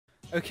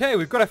Okay,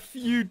 we've got a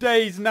few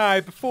days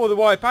now before the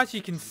wipe. As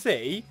you can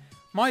see,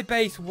 my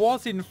base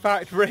was in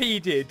fact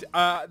raided.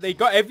 They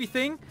got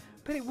everything,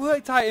 but it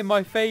worked out in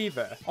my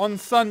favor. On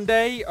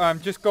Sunday,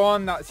 just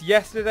gone, that's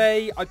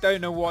yesterday. I don't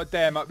know what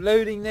day I'm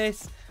uploading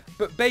this,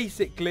 but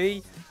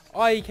basically,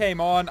 I came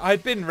on,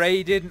 I'd been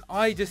raided, and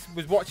I just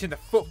was watching the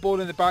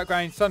football in the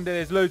background. Sunday,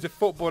 there's loads of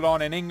football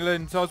on in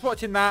England, so I was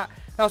watching that.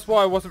 That's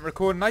why I wasn't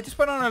recording. I just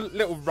went on a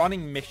little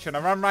running mission. I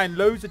ran around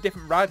loads of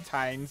different rad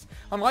towns,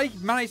 and I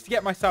managed to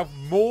get myself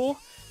more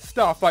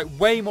stuff, like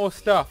way more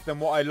stuff than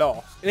what I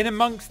lost. In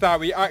amongst that,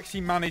 we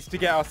actually managed to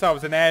get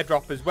ourselves an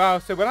airdrop as well.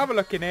 So we'll have a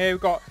look in here.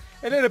 We've got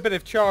a little bit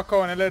of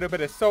charcoal and a little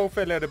bit of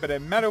sulfur, a little bit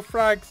of metal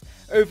frags.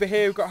 Over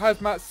here, we've got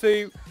hazmat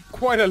suit,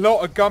 quite a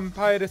lot of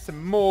gunpowder,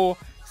 some more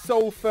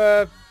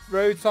sulfur,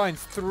 road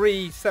signs,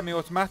 3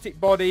 semi-automatic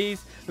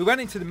bodies. We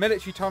went into the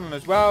military tunnel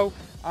as well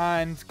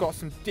and got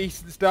some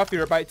decent stuff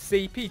you're about to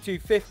see.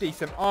 P250,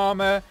 some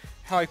armor,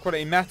 high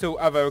quality metal,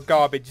 other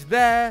garbage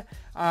there.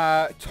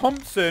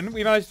 Thompson,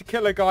 we managed to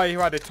kill a guy who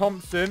had a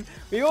Thompson.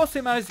 We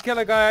also managed to kill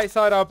a guy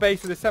outside our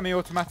base with a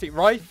semi-automatic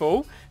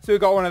rifle, so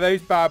we've got one of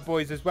those bad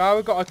boys as well.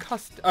 We've got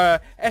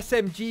a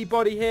SMG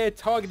body here,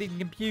 targeting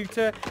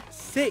computer,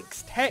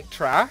 6 tech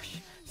trash.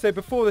 So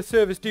before the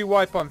servers do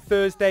wipe on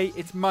Thursday,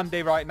 it's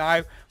Monday right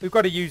now, we've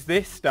got to use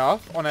this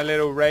stuff on a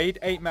little raid.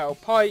 8 metal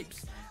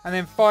pipes. And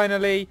then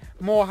finally,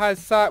 more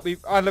hazmat. We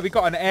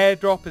got an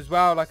airdrop as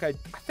well. Like I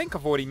think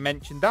I've already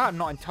mentioned that. I'm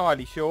not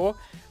entirely sure.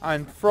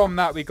 And from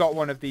that, we got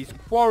one of these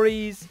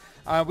quarries.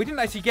 We didn't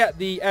actually get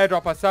the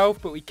airdrop ourselves,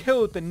 but we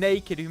killed the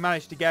naked who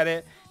managed to get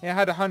it. It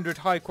had 100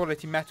 high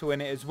quality metal in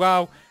it as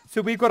well.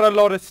 So we've got a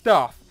lot of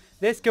stuff.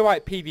 Let's go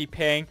out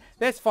PvPing.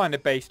 Let's find a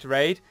base to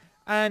raid.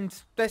 And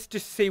let's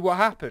just see what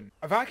happened.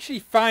 I've actually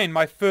found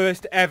my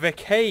first ever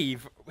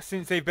cave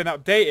since they've been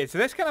updated. So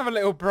let's kind of have a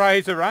little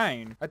browse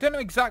around. I don't know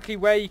exactly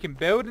where you can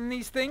build in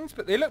these things,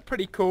 but they look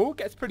pretty cool.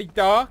 Gets pretty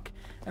dark.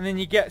 And then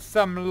you get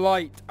some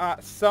light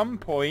at some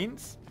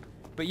points.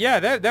 But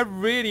yeah, they're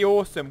really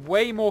awesome.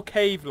 Way more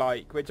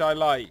cave-like, which I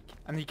like.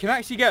 And you can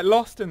actually get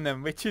lost in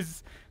them, which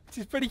is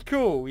pretty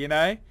cool, you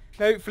know.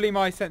 Hopefully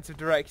my sense of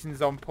direction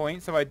is on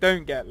point so I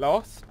don't get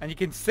lost. And you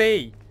can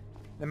see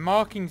the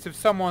markings of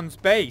someone's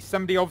base.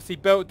 Somebody obviously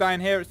built down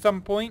here at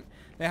some point.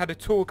 They had a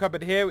tool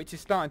cupboard here which is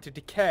starting to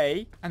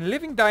decay. And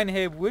living down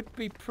here would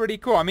be pretty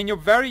cool. I mean, you're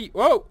very...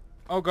 Whoa!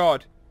 Oh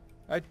god.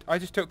 I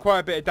just took quite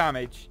a bit of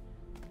damage.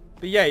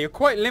 But yeah, you're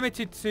quite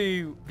limited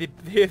to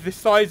the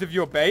size of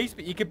your base.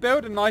 But you could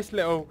build a nice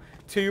little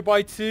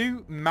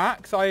 2x2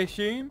 max, I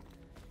assume.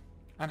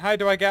 And how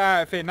do I get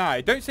out of here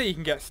now? Don't say you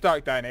can get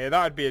stuck down here.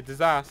 That would be a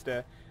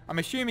disaster. I'm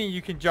assuming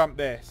you can jump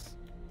this.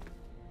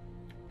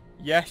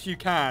 Yes, you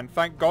can.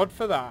 Thank God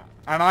for that.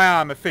 And I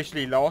am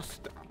officially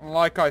lost,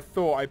 like I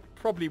thought I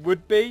probably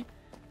would be.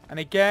 And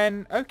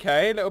again,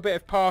 okay, a little bit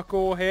of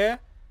parkour here.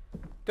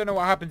 Don't know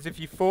what happens if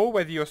you fall,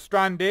 whether you're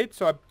stranded,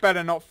 so I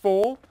better not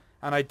fall.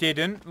 And I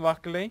didn't,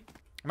 luckily.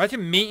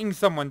 Imagine meeting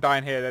someone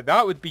down here, though.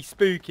 That would be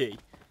spooky.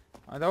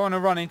 I don't want to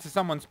run into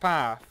someone's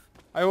path.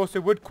 I also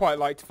would quite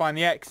like to find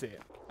the exit.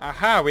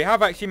 Aha, we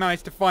have actually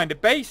managed to find a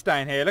base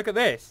down here. Look at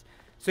this.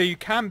 So you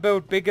can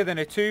build bigger than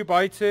a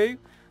 2x2.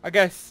 I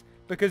guess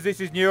because this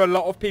is new, a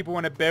lot of people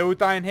want to build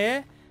down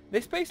here.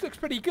 This base looks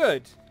pretty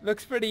good.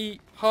 Looks pretty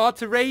hard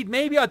to raid,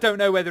 maybe. I don't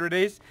know whether it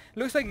is.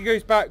 Looks like it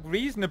goes back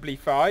reasonably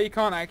far. You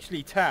can't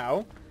actually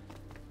tell.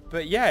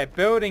 But yeah,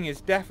 building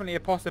is definitely a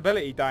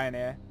possibility down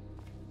here.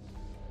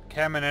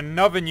 Okay, I'm in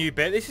another new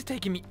bit. This is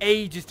taking me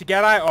ages to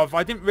get out of.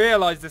 I didn't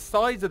realise the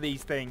size of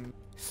these things.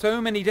 So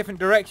many different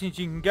directions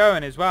you can go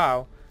in as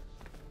well.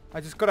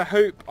 I just got to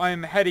hope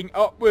I'm heading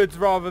upwards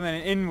rather than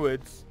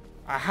inwards.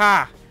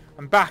 Aha!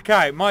 I'm back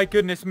out. My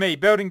goodness me.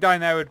 Building down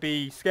there would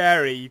be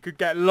scary. You could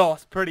get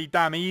lost pretty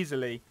damn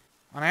easily.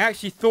 And I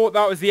actually thought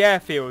that was the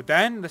airfield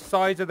then. The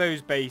size of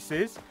those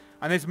bases.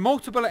 And there's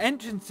multiple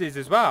entrances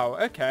as well.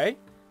 Okay.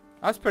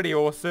 That's pretty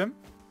awesome.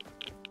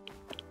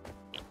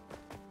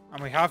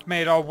 And we have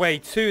made our way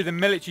to the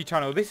military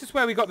tunnel. This is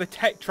where we got the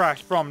tech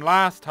trash from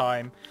last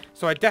time.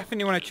 So I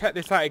definitely want to check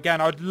this out again.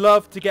 I'd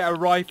love to get a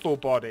rifle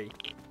body.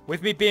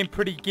 With me being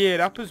pretty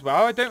geared up as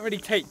well. I don't really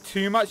take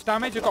too much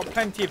damage. I've got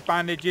plenty of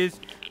bandages.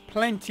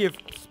 Plenty of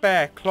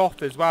spare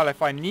cloth as well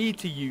if I need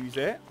to use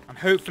it. And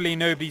hopefully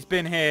nobody's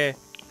been here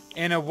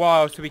in a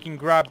while so we can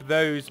grab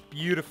those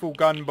beautiful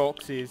gun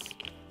boxes.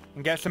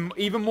 And get some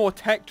even more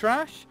tech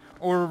trash.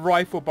 Or a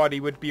rifle body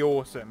would be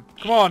awesome.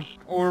 Come on.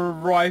 Or a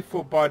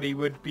rifle body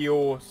would be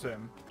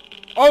awesome.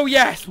 Oh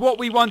yes, what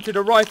we wanted,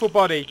 a rifle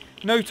body.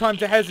 No time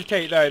to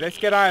hesitate though. Let's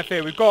get out of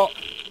here. We've got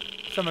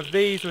some of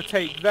these. We'll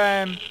take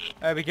them.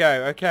 There we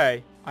go.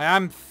 Okay. I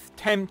am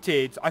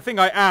tempted. I think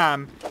I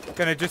am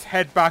going to just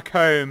head back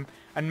home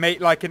and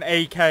make like an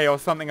AK or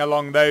something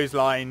along those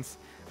lines.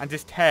 And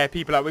just tear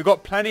people up. We've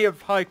got plenty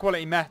of high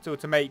quality metal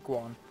to make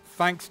one.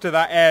 Thanks to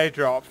that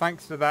airdrop.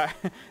 Thanks to that.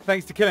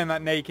 Thanks to killing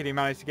that naked who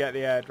managed to get the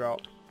airdrop.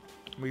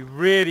 We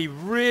really,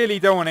 really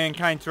don't want to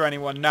encounter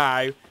anyone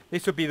now.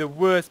 This would be the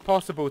worst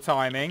possible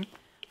timing,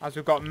 as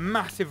we've got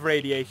massive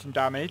radiation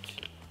damage.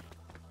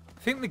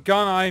 I think the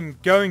gun I'm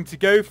going to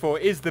go for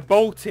is the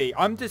Bolty.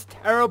 I'm just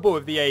terrible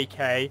with the AK,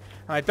 and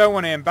I don't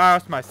want to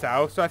embarrass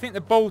myself. So I think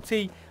the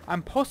Bolty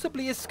and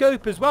possibly a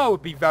scope as well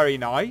would be very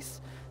nice.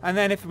 And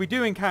then if we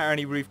do encounter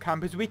any roof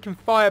campers, we can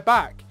fire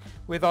back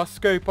with our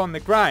scope on the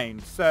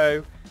ground.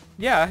 So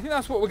yeah, I think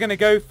that's what we're going to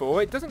go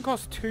for. It doesn't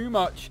cost too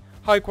much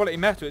high quality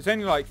metal. It's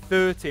only like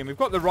 30, and we've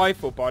got the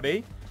rifle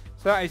body.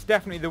 So that is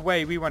definitely the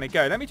way we want to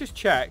go. Let me just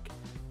check.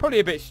 Probably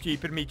a bit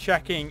stupid me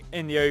checking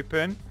in the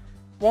open.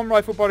 1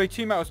 rifle body,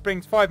 2 metal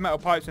springs, 5 metal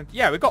pipes, and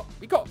yeah, we got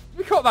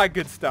that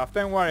good stuff.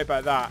 Don't worry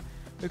about that.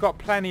 We've got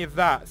plenty of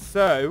that.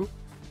 So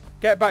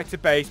get back to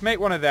base, make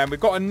one of them. We've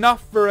got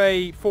enough for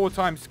a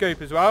 4x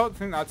scope as well. I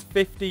think that's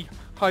 50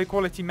 high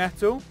quality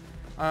metal.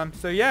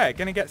 So yeah,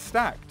 gonna get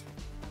stacked.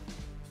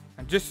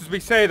 And just as we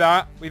say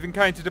that, we've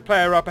encountered a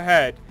player up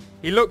ahead.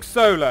 He looks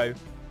solo.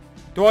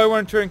 Do I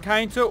want to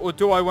encounter or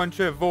do I want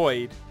to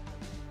avoid?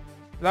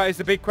 That is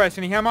the big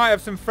question. He might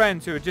have some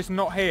friends who are just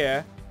not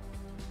here.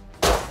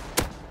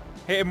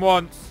 Hit him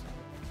once.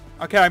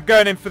 Okay, I'm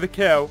going in for the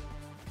kill.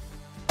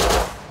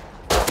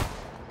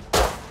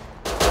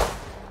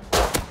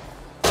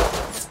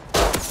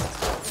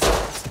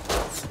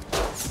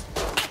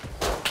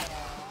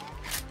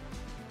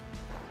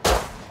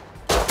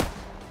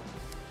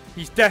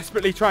 He's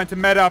desperately trying to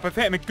med up. I've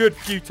hit him a good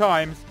few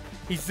times.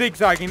 He's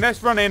zigzagging.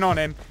 Let's run in on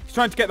him. He's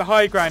trying to get the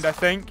high ground, I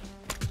think.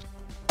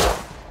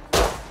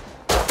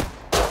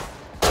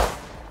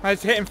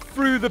 Let's hit him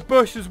through the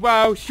bush as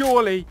well.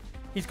 Surely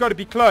he's got to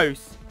be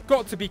close.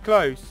 Got to be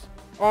close.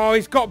 Oh,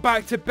 he's got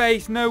back to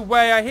base. No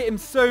way. I hit him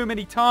so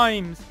many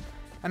times.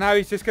 And now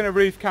he's just going to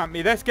roof camp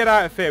me. Let's get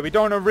out of here. We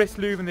don't want to risk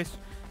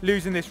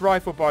losing this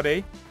rifle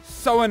body.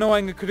 So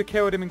annoying. I could have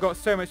killed him and got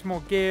so much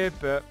more gear.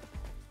 But,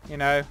 you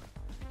know,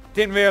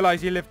 didn't realise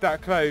he lived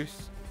that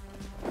close.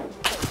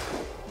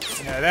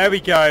 Yeah, there we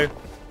go.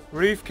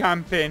 Roof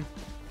camping.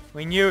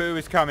 We knew it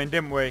was coming,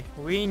 didn't we?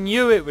 We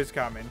knew it was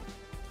coming.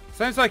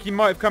 Sounds like he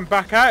might have come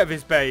back out of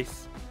his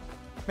base.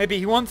 Maybe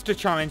he wants to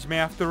challenge me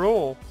after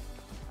all.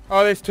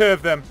 Oh, there's 2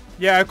 of them.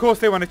 Yeah, of course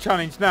they want to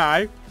challenge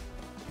now.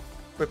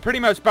 We're pretty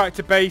much back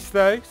to base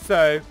though,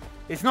 so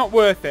it's not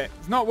worth it.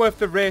 It's not worth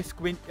the risk.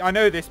 I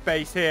know this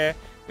base here.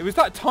 It was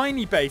that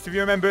tiny base, if you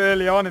remember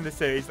early on in the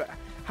series, that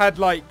had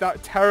like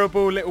that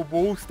terrible little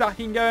wall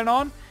stacking going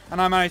on.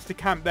 And I managed to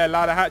camp their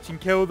ladder hatch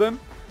and kill them.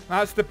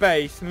 That's the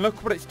base, and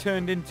look what it's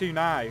turned into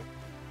now.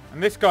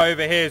 And this guy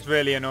over here is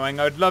really annoying.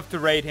 I'd love to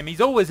raid him. He's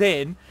always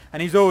in,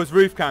 and he's always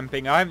roof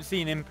camping. I haven't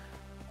seen him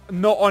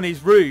not on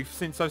his roof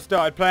since I've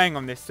started playing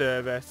on this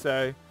server.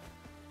 So,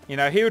 you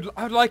know,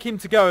 I'd like him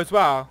to go as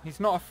well. He's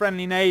not a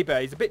friendly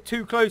neighbour. He's a bit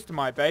too close to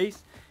my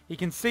base. He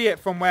can see it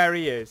from where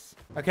he is.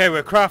 Okay,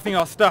 we're crafting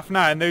our stuff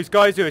now, and those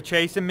guys who are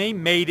chasing me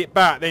made it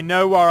back. They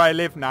know where I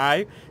live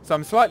now. So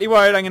I'm slightly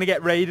worried I'm going to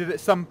get raided at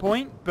some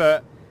point,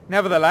 but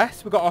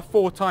nevertheless, we've got our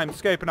 4x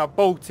scope and our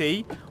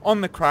Bolty on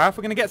the craft.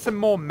 We're going to get some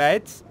more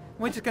meds.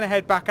 We're just going to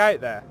head back out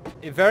there.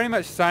 It very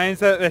much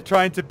sounds like they're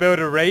trying to build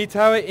a raid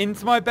tower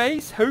into my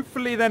base.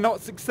 Hopefully they're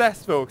not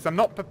successful, because I'm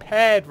not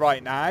prepared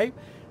right now.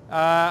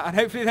 And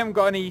hopefully they haven't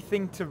got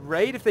anything to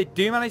raid. If they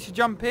do manage to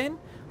jump in,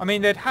 I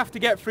mean, they'd have to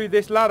get through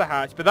this ladder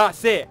hatch, but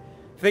that's it.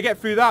 If they get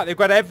through that, they've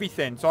got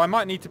everything. So I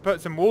might need to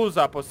put some walls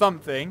up or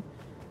something.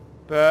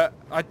 But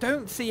I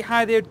don't see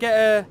how they would get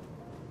a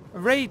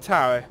raid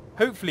tower.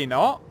 Hopefully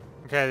not.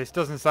 Okay, this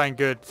doesn't sound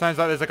good. Sounds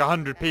like there's like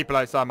 100 people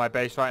outside my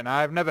base right now.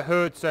 I've never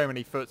heard so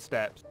many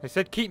footsteps. They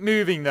said keep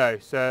moving though,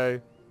 so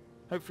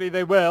hopefully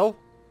they will.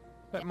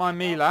 Don't mind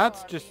me,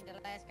 lads. Just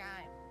I'm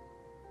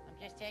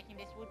just taking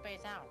this wood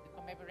base out. We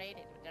can maybe raid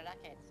it with the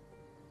rockets.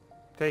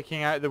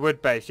 Taking out the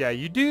wood base. Yeah,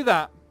 you do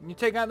that. You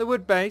take out the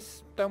wood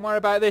base. Don't worry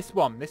about this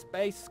one. This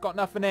base has got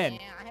nothing in.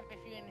 Yeah, I have a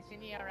few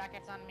incendiary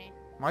rockets on me.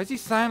 Why does he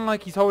sound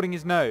like he's holding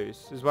his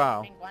nose as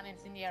well? I think 1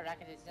 incendiary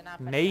rocket is enough.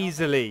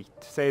 Nasally,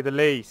 to say the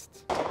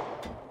least. Oh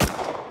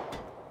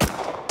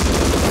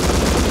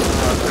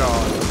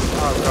god.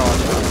 Oh god.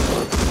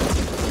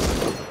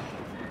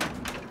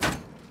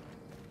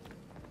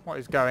 What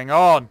is going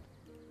on?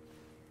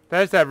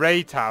 There's their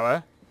raid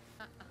tower.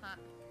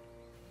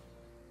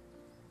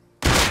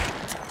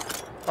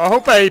 Oh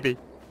baby.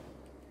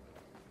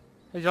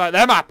 How'd you like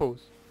them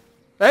apples?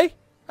 Hey?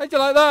 How'd you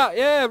like that?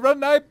 Yeah, run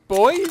now,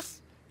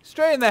 boys.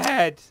 Straight in the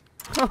head.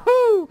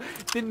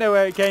 Didn't know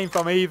where it came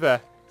from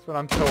either. That's what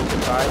I'm talking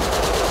about.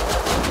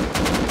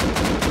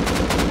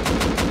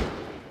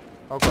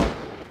 Oh god.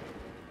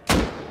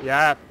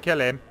 Yeah,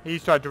 kill him.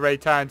 He's tried to raid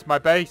town to my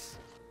base.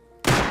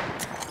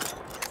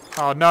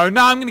 Oh no,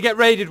 now I'm going to get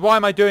raided. Why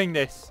am I doing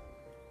this?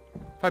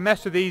 If I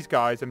mess with these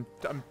guys, I'm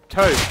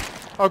toast.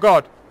 Oh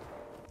god.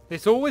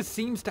 This always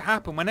seems to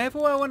happen. Whenever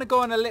I want to go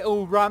on a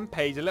little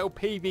rampage, a little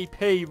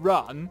PvP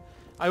run,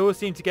 I always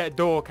seem to get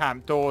door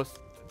camped or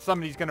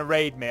somebody's going to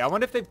raid me. I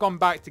wonder if they've gone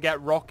back to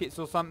get rockets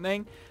or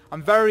something.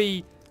 I'm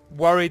very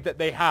worried that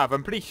they have.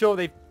 I'm pretty sure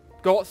they've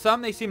got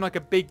some. They seem like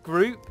a big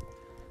group.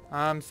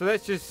 So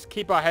let's just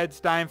keep our heads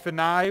down for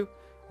now. I'm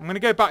going to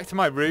go back to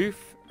my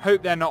roof.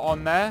 Hope they're not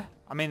on there.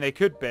 I mean, they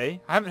could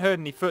be. I haven't heard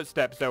any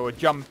footsteps, though, or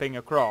jumping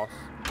across.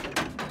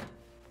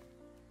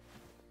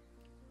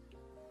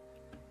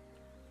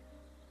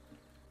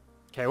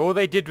 Okay, all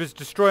they did was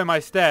destroy my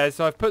stairs,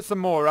 so I've put some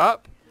more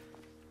up.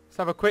 Let's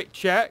have a quick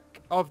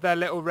check of their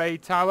little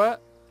raid tower.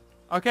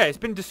 Okay, it's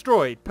been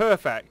destroyed.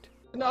 Perfect.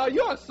 No,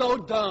 you are so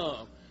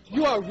dumb.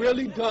 You are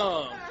really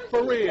dumb.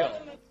 For real.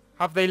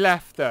 Have they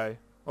left, though?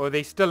 Or are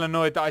they still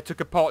annoyed that I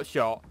took a pot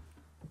shot?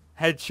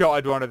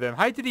 Headshotted one of them.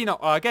 How did he not?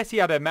 Oh, I guess he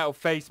had a metal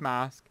face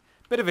mask.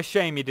 Bit of a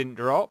shame he didn't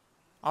drop.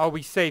 Are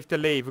we safe to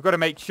leave? We've got to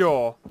make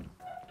sure.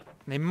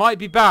 They might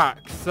be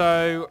back,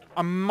 so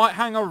I might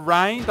hang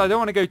around. I don't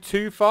want to go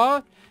too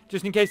far,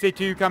 just in case they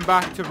do come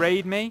back to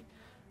raid me.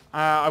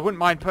 I wouldn't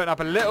mind putting up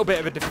a little bit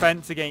of a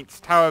defense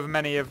against however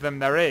many of them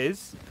there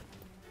is.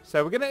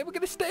 So we're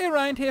gonna stay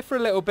around here for a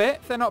little bit.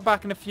 If they're not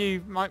back in a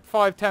few, like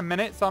 5-10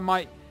 minutes, I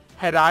might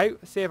head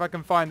out, see if I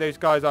can find those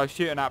guys I was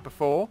shooting at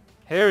before.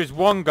 Here is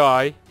one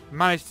guy.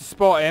 Managed to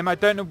spot him. I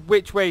don't know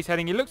which way he's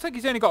heading. He looks like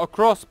he's only got a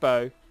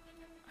crossbow.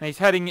 And he's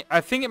heading...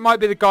 I think it might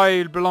be the guy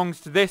who belongs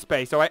to this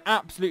base, so I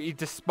absolutely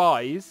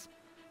despise.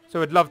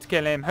 So I'd love to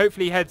kill him.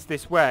 Hopefully he heads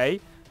this way.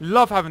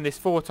 Love having this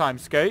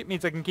 4x scope.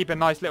 Means I can keep a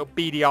nice little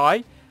beady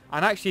eye.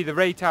 And actually the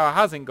raid tower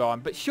hasn't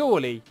gone. But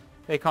surely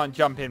they can't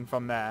jump in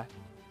from there.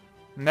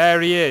 And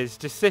there he is,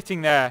 just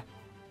sitting there.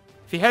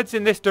 If he heads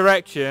in this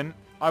direction,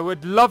 I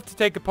would love to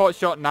take a pot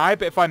shot now.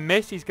 But if I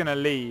miss, he's going to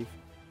leave.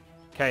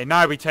 Okay,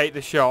 now we take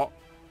the shot.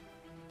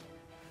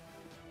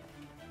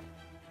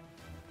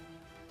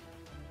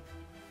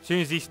 As soon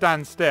as he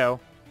stands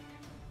still.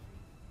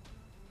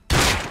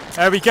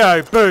 There we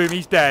go. Boom.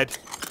 He's dead.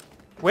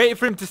 Waited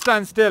for him to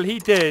stand still. He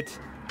did.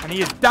 And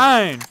he is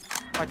down.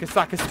 Like a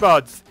sack of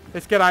spuds.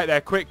 Let's get out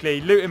there quickly.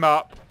 Loot him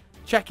up.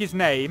 Check his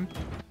name.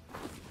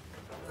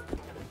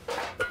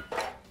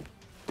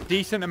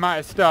 Decent amount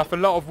of stuff. A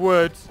lot of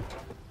wood.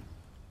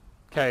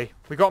 Okay.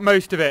 We got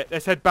most of it.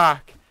 Let's head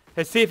back.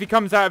 Let's see if he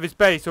comes out of his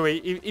base. Or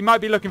he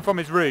might be looking from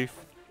his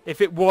roof.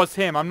 If it was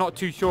him. I'm not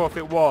too sure if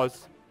it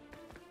was.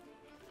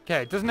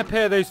 Okay, it doesn't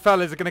appear those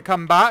fellas are going to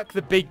come back.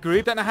 The big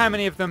group. Don't know how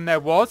many of them there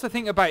was. I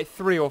think about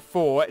 3 or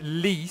 4 at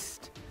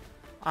least.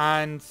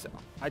 And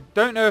I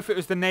don't know if it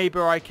was the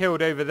neighbour I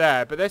killed over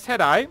there. But let's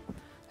head out.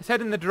 Let's head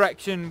in the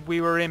direction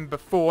we were in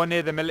before,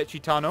 near the military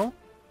tunnel.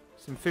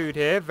 Some food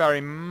here. Very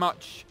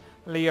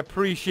muchly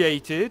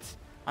appreciated.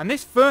 And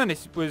this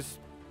furnace was...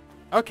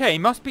 Okay, he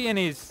must be in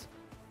his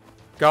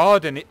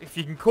garden. If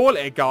you can call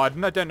it a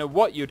garden. I don't know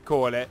what you'd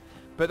call it.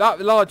 But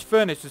that large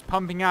furnace was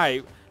pumping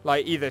out...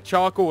 like either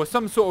charcoal or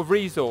some sort of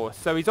resource.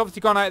 So he's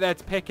obviously gone out there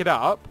to pick it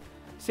up.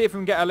 See if we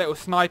can get a little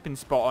sniping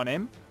spot on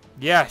him.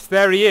 Yes,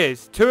 there he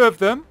is. 2 of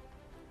them.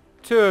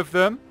 2 of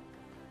them.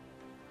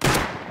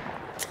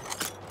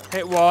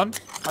 Hit one.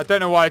 I don't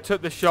know why I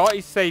took the shot.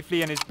 He's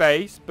safely in his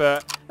base,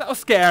 but that'll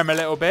scare him a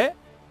little bit.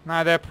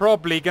 Now they're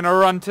probably going to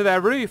run to their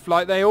roof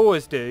like they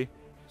always do.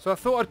 So I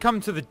thought I'd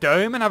come to the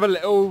dome and have a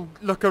little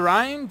look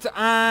around.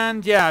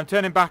 And yeah, I'm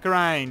turning back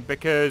around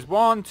because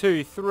 1,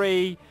 2,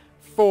 3...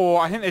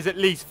 4, I think there's at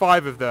least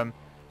 5 of them.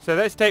 So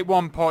let's take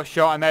one pot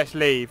shot and let's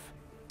leave.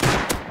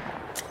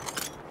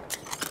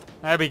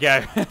 There we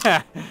go.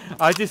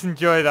 I just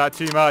enjoy that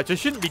too much. I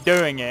shouldn't be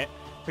doing it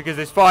because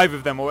there's 5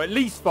 of them, or at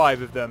least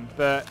 5 of them.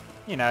 But,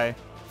 you know,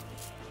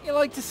 you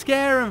like to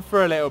scare them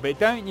for a little bit,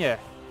 don't you?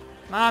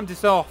 I'm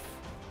just off.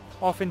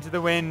 Off into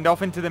the wind,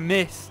 off into the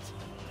mist,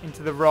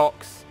 into the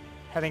rocks,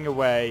 heading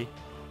away.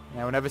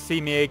 They'll never see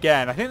me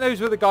again. I think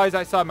those were the guys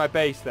outside my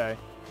base, though.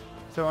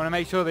 So I want to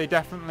make sure they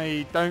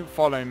definitely don't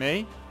follow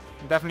me.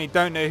 And definitely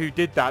don't know who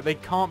did that. They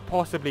can't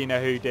possibly know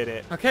who did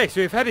it. Okay,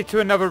 so we've headed to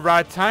another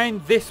rad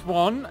town. This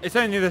one, it's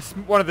only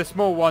one of the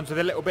small ones with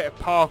a little bit of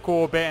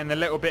parkour bit and a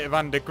little bit of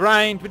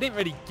underground. We didn't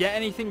really get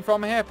anything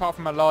from here apart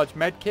from a large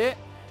med kit.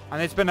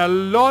 And there's been a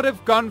lot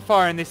of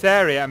gunfire in this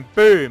area. And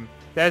boom,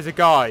 there's a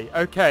guy.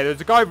 Okay, there's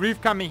a guy roof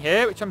camping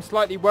here, which I'm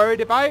slightly worried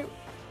about.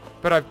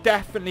 But I've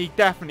definitely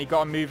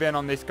got to move in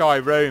on this guy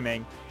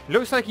roaming.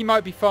 Looks like he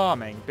might be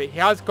farming, but he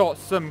has got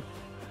some...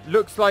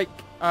 Looks like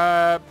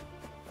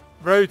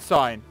road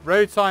sign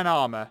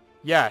armor.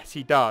 Yes,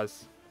 he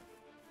does.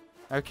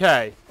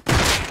 Okay.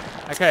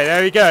 Okay,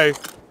 there we go.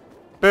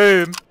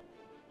 Boom.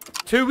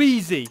 Too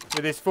easy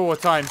with this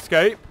 4x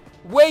scope.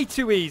 Way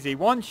too easy.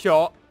 One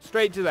shot.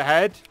 Straight to the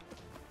head.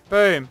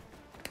 Boom.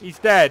 He's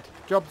dead.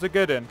 Job's a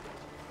good one.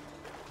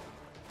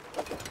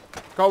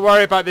 Got to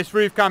worry about this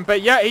roof camper.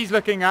 Yeah, he's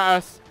looking at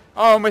us.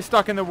 Oh, and we're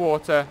stuck in the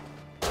water.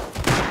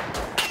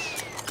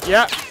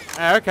 Yeah.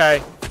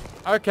 Okay.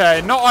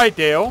 Okay, not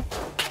ideal.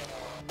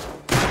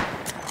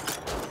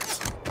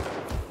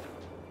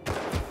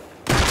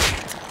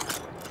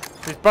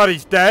 His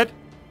buddy's dead.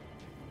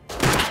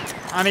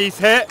 And he's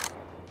hit.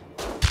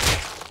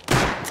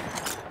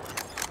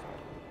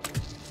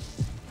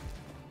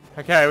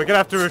 Okay, we're going to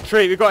have to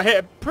retreat. We got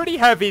hit pretty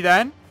heavy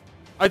then.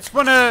 I just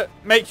want to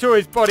make sure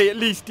his body at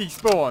least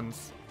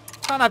despawns.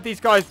 Can't have these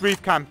guys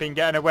roof camping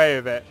getting away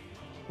with it.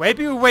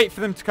 Maybe we'll wait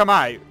for them to come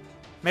out.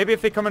 Maybe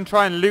if they come and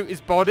try and loot his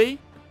body.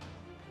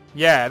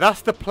 Yeah,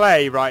 that's the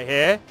play right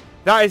here.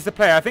 That is the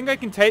play. I think I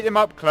can take them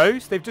up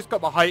close. They've just got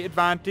the height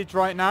advantage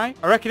right now.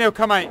 I reckon he'll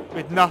come out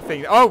with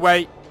nothing. Oh,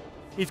 wait.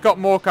 He's got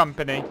more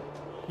company.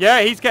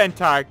 Yeah, he's getting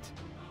tagged.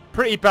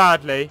 Pretty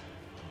badly.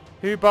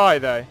 Who by,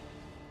 though?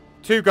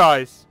 Two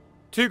guys.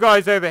 Two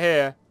guys over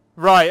here.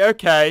 Right,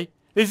 okay.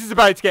 This is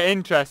about to get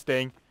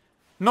interesting.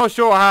 Not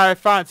sure how I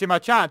fancy my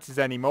chances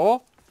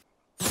anymore.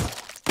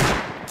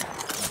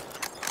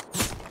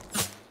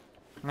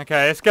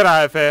 Okay, let's get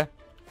out of here.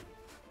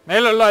 They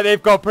look like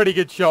they've got pretty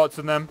good shots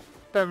on them.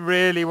 Don't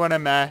really want to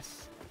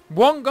mess.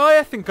 One guy,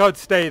 I think I'd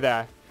stay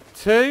there.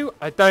 Two,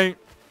 I don't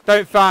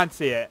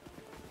fancy it.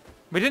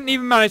 We didn't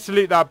even manage to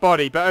loot that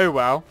body, but oh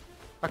well.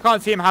 I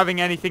can't see him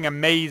having anything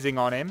amazing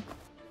on him.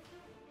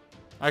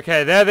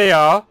 Okay, there they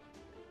are.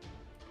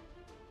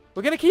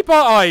 We're going to keep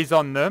our eyes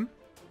on them.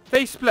 If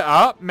they split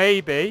up,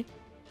 maybe.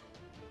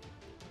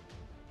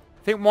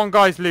 I think one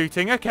guy's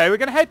looting. Okay, we're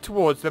going to head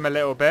towards them a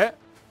little bit.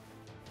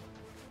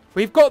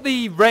 We've got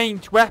the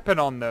ranged weapon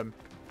on them.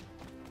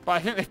 But I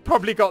think they've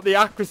probably got the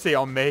accuracy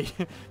on me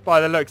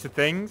by the looks of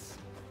things.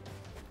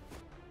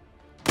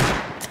 I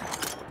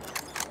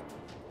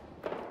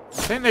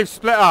think they've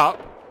split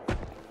up.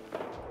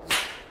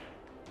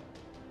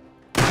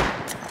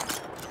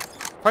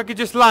 If I could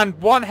just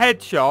land one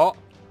headshot,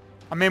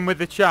 I'm in with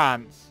the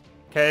chance.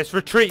 Okay, let's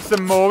retreat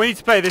some more. We need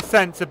to play this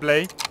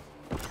sensibly.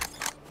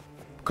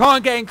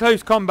 Can't get in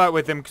close combat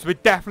with them because we're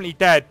definitely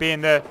dead,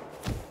 being the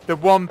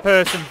one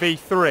person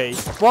v3.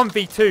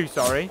 1v2,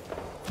 sorry.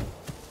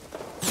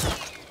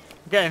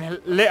 Getting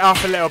lit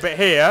up a little bit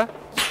here.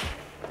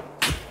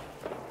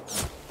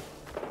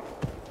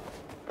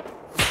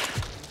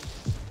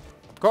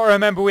 Got to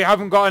remember we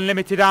haven't got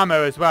unlimited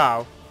ammo as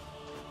well.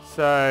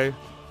 So,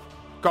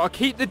 got to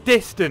keep the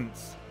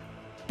distance.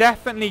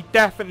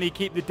 Definitely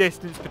keep the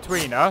distance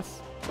between us.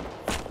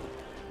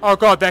 Oh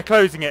god, they're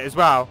closing it as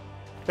well.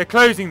 They're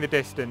closing the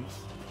distance.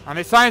 And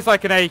it sounds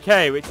like an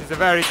AK, which is a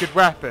very good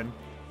weapon.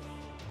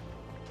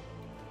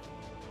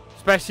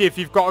 Especially if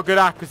you've got a good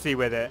accuracy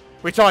with it,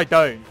 which I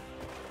don't.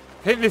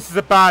 I think this is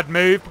a bad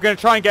move. We're going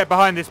to try and get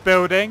behind this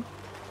building.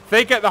 If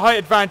they get the height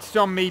advantage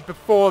on me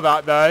before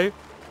that, though,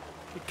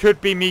 it could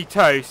be me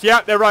toast.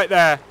 Yeah, they're right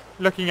there,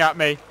 looking at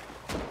me.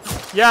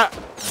 Yeah,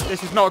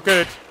 this is not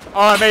good.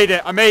 Oh, I made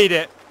it. I made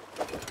it.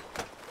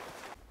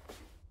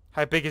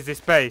 How big is this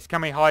base?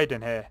 Can we hide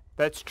in here?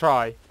 Let's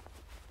try.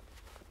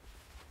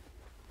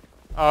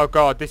 Oh,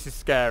 God, this is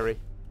scary.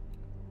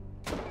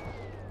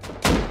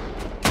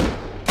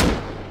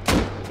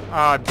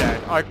 Oh, I'm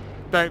dead. I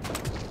don't...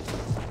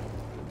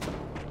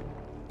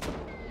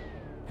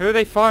 Who are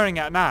they firing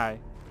at now?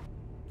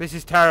 This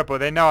is terrible.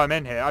 They know I'm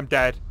in here. I'm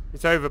dead.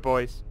 It's over,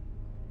 boys.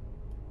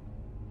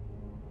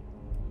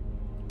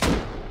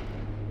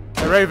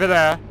 They're over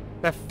there.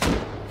 They're...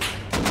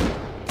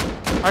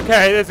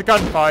 Okay, there's a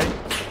gunfight.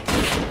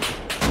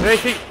 Do they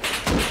think...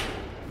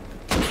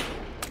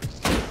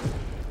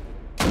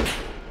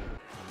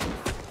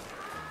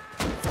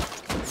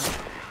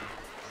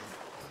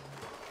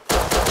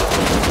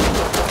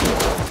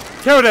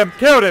 Killed him!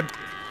 Killed him!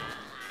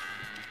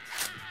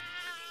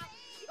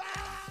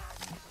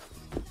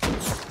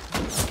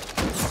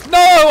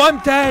 No! I'm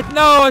dead!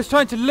 No! I was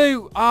trying to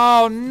loot!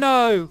 Oh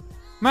no!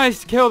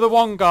 Managed to kill the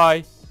one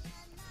guy.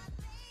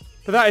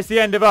 But that is the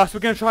end of us. We're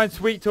going to try and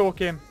sweet talk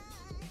him.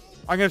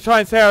 I'm going to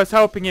try and say I was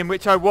helping him,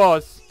 which I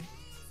was.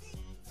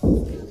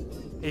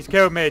 He's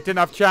killed me. Didn't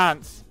have a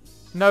chance.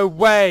 No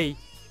way!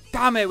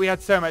 Damn it, we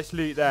had so much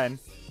loot then.